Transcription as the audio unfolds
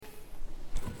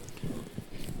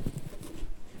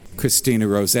Christina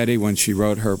Rossetti, when she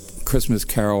wrote her Christmas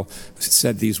carol,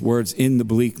 said these words, "In the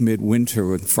bleak midwinter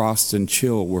when frost and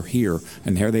chill were here,"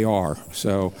 and here they are.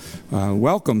 So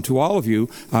welcome to all of you,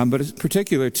 but in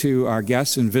particular to our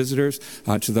guests and visitors,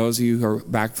 to those of you who are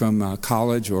back from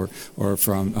college or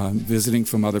from visiting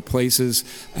from other places,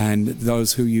 and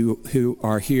those who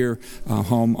are here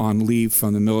home on leave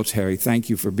from the military.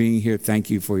 Thank you for being here. Thank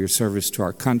you for your service to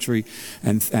our country,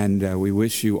 and we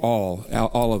wish you all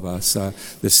of us,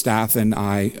 the staff and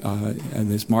I,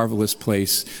 and this marvelous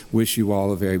place, wish you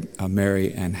all a very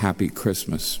merry and happy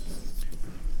Christmas.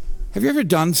 Have you ever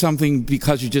done something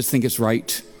because you just think it's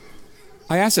right?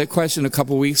 I asked that question a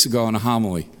couple weeks ago in a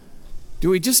homily. Do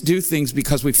we just do things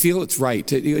because we feel it's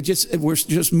right? We're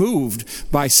just moved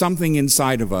by something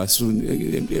inside of us.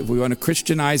 If we want to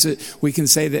Christianize it, we can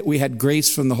say that we had grace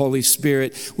from the Holy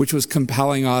Spirit, which was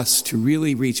compelling us to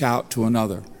really reach out to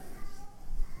another.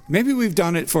 Maybe we've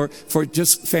done it for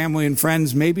just family and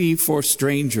friends, maybe for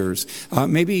strangers,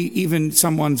 maybe even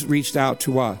someone's reached out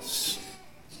to us.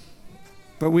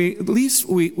 But at least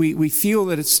we feel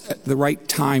that it's the right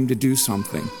time to do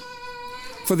something.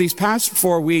 For these past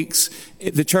 4 weeks,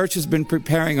 the church has been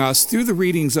preparing us through the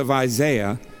readings of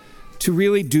Isaiah to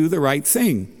really do the right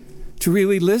thing, to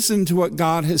really listen to what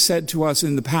God has said to us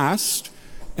in the past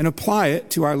and apply it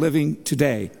to our living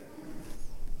today.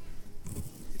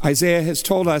 Isaiah has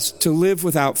told us to live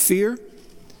without fear.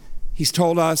 He's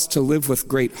told us to live with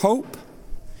great hope.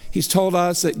 He's told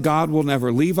us that God will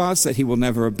never leave us, that he will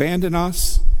never abandon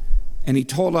us. And he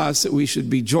told us that we should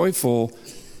be joyful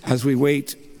as we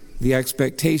wait the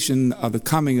expectation of the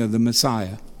coming of the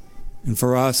Messiah. And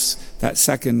for us, that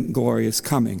second glorious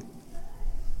coming.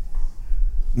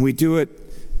 When we do it,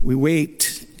 we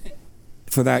wait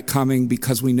for that coming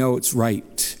because we know it's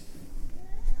right.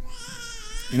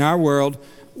 In our world,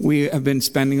 we have been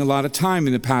spending a lot of time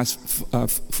in the past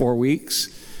 4 weeks.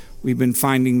 We've been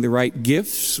finding the right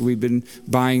gifts. We've been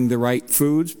buying the right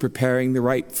foods, preparing the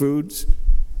right foods.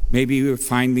 Maybe we're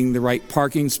finding the right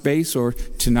parking space, or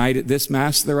tonight at this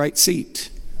Mass, the right seat.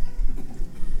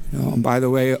 And by the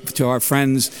way, to our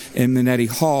friends in Minetti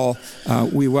Hall,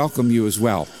 we welcome you as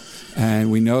well.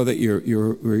 And we know that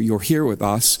you're here with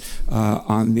us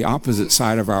on the opposite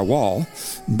side of our wall.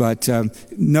 But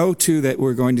know, too, that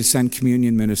we're going to send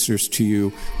communion ministers to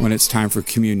you when it's time for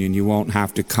communion. You won't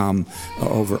have to come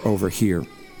over here.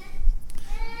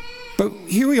 But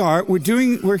here we are.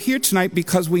 We're here tonight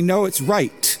because we know it's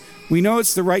right. We know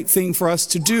it's the right thing for us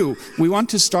to do. We want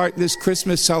to start this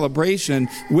Christmas celebration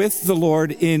with the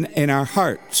Lord in our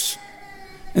hearts.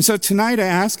 And so tonight I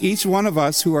ask each one of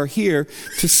us who are here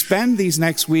to spend these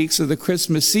next weeks of the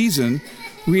Christmas season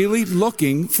really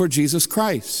looking for Jesus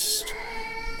Christ.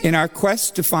 In our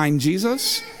quest to find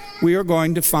Jesus, we are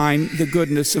going to find the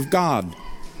goodness of God.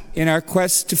 In our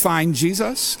quest to find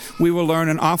Jesus, we will learn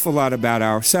an awful lot about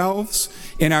ourselves.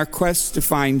 In our quest to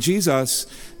find Jesus,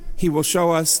 he will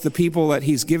show us the people that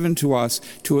he's given to us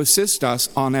to assist us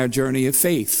on our journey of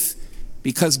faith,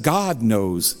 because God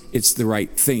knows it's the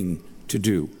right thing to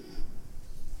do.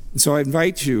 And so I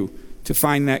invite you to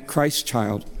find that Christ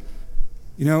child.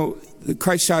 You know, the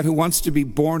Christ child who wants to be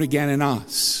born again in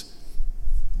us.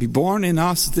 Be born in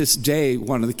us this day,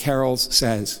 one of the carols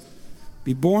says.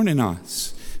 Be born in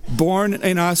us. Born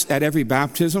in us at every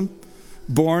baptism.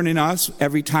 Born in us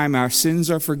every time our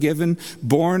sins are forgiven.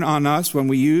 Born on us when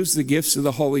we use the gifts of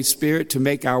the Holy Spirit to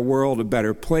make our world a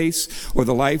better place, or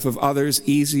the life of others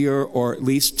easier or at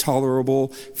least tolerable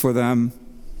for them.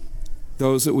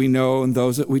 Those that we know and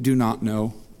those that we do not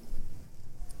know.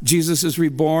 Jesus is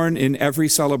reborn in every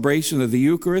celebration of the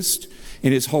Eucharist,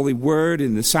 in his holy word,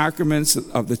 in the sacraments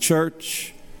of the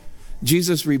church.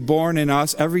 Jesus reborn in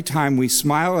us every time we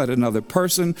smile at another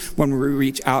person, when we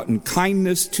reach out in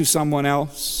kindness to someone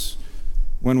else,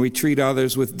 when we treat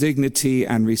others with dignity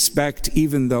and respect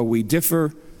even though we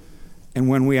differ, and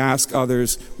when we ask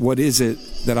others, what is it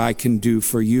that I can do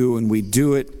for you? And we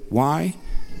do it. Why?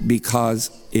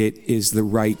 Because it is the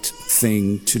right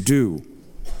thing to do.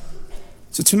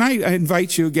 So tonight I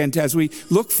invite you again to, as we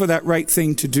look for that right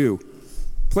thing to do,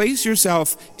 place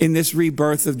yourself in this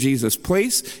rebirth of Jesus.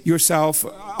 Place yourself,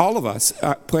 all of us,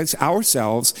 place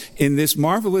ourselves in this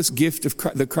marvelous gift of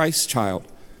the Christ child.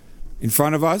 In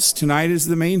front of us tonight is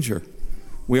the manger.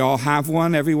 We all have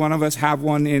one. Every one of us have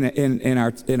one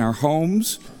in our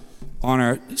homes, on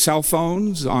our cell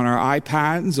phones, on our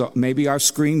iPads, maybe our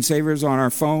screensavers on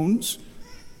our phones.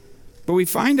 But we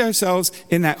find ourselves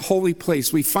in that holy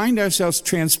place. We find ourselves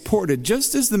transported,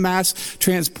 just as the Mass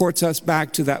transports us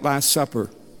back to that Last Supper.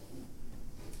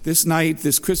 This night,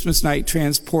 this Christmas night,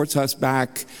 transports us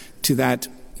back to that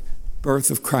birth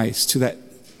of Christ, to that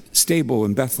stable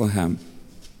in Bethlehem.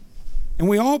 And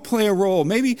we all play a role.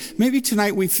 Maybe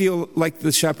tonight we feel like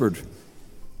the shepherd.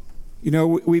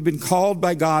 We've been called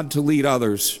by God to lead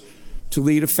others, to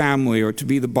lead a family, or to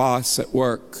be the boss at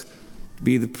work, to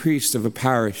be the priest of a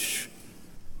parish.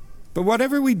 But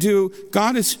whatever we do,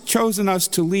 God has chosen us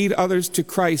to lead others to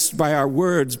Christ by our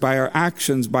words, by our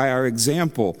actions, by our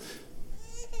example.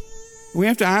 We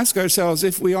have to ask ourselves,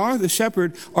 if we are the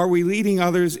shepherd, are we leading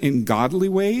others in godly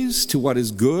ways to what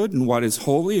is good and what is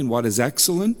holy and what is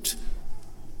excellent?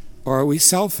 Or are we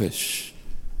selfish?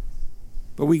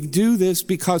 But we do this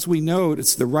because we know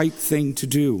it's the right thing to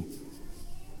do.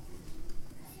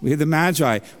 We have the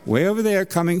Magi way over there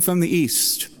coming from the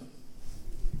east.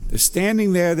 They're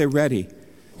standing there, they're ready.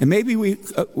 And maybe we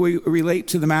relate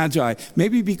to the Magi,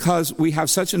 maybe because we have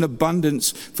such an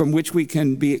abundance from which we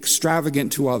can be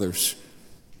extravagant to others.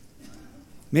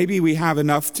 Maybe we have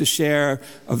enough to share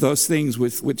of those things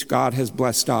with which God has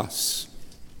blessed us.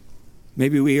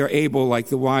 Maybe we are able, like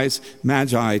the wise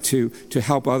Magi, to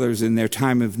help others in their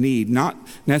time of need, not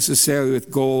necessarily with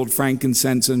gold,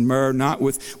 frankincense, and myrrh, not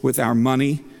with our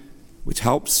money, which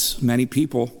helps many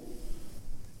people.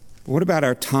 But what about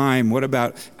our time? What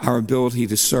about our ability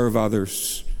to serve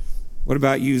others? What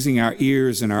about using our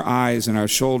ears and our eyes and our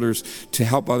shoulders to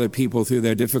help other people through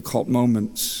their difficult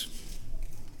moments?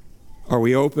 Are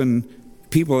we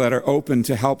people that are open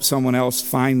to help someone else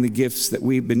find the gifts that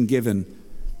we've been given?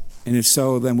 And if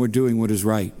so, then we're doing what is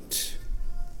right.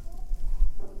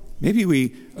 Maybe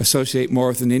we associate more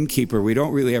with an innkeeper. We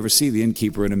don't really ever see the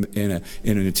innkeeper in a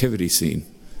nativity scene,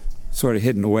 sort of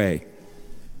hidden away.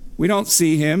 We don't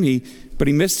see him, but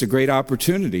he missed a great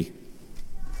opportunity.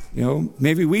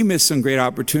 Maybe we miss some great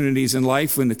opportunities in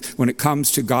life when it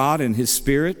comes to God and His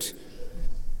Spirit.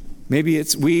 Maybe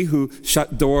it's we who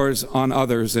shut doors on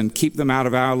others and keep them out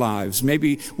of our lives.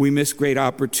 Maybe we miss great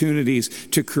opportunities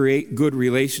to create good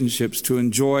relationships, to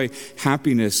enjoy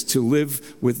happiness, to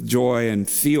live with joy and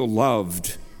feel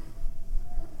loved.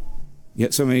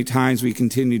 Yet so many times we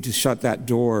continue to shut that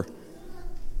door,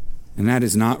 and that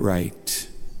is not right,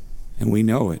 and we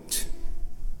know it.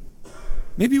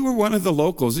 Maybe we're one of the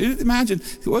locals. Imagine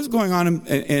what was going on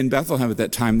in Bethlehem at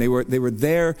that time. They were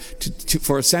there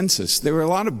for a census. There were a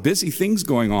lot of busy things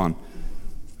going on.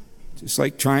 Just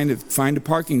like trying to find a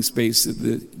parking space at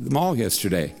the mall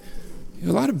yesterday.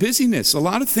 A lot of busyness. A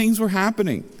lot of things were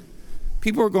happening.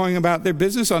 People were going about their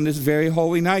business on this very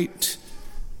holy night.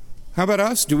 How about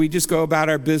us? Do we just go about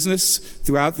our business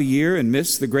throughout the year and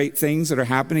miss the great things that are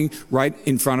happening right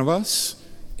in front of us?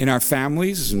 In our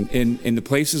families and in the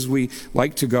places we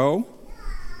like to go?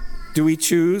 Do we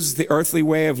choose the earthly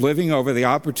way of living over the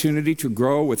opportunity to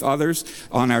grow with others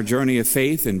on our journey of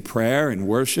faith and prayer and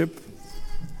worship?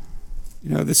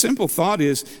 The simple thought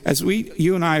is, as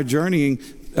you and I are journeying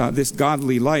this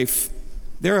godly life,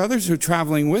 there are others who are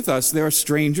traveling with us. There are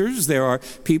strangers. There are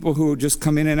people who just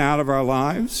come in and out of our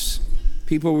lives,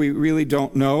 people we really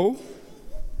don't know,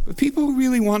 but people who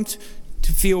really want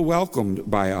to feel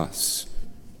welcomed by us.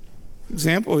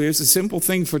 Example, here's a simple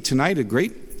thing for tonight, a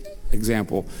great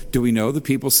example. Do we know the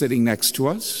people sitting next to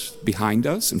us, behind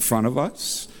us, in front of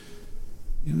us?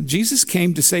 Jesus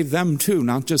came to save them too,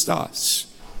 not just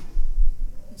us.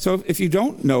 So if you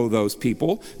don't know those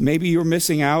people, maybe you're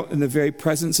missing out in the very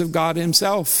presence of God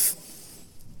Himself.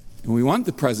 And we want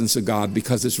the presence of God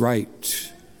because it's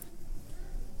right.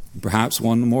 Perhaps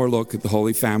one more look at the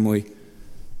Holy Family,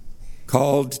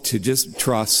 called to just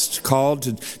trust, called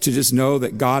to just know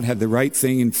that God had the right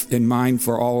thing in mind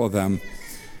for all of them,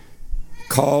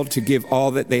 called to give all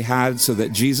that they had so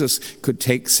that Jesus could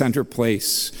take center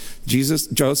place.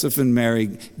 Joseph and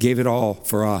Mary gave it all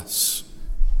for us.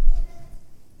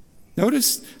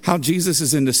 Notice how Jesus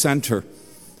is in the center.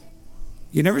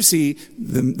 You never see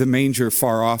the manger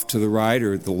far off to the right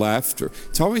or the left.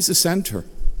 It's always the center.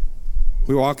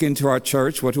 We walk into our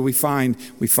church, what do we find?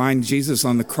 We find Jesus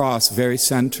on the cross, very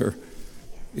center,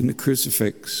 in the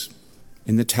crucifix,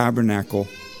 in the tabernacle.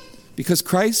 Because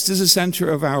Christ is the center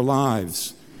of our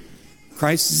lives.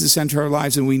 Christ is the center of our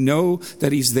lives, and we know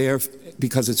that He's there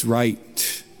because it's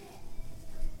right.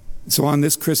 So on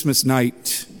this Christmas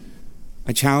night,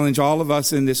 I challenge all of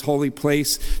us in this holy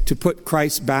place to put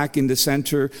Christ back in the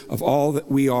center of all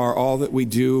that we are, all that we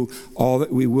do, all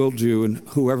that we will do, and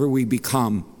whoever we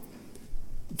become.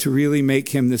 To really make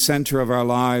Him the center of our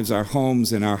lives, our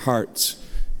homes, and our hearts,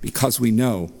 because we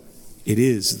know it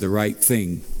is the right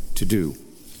thing to do.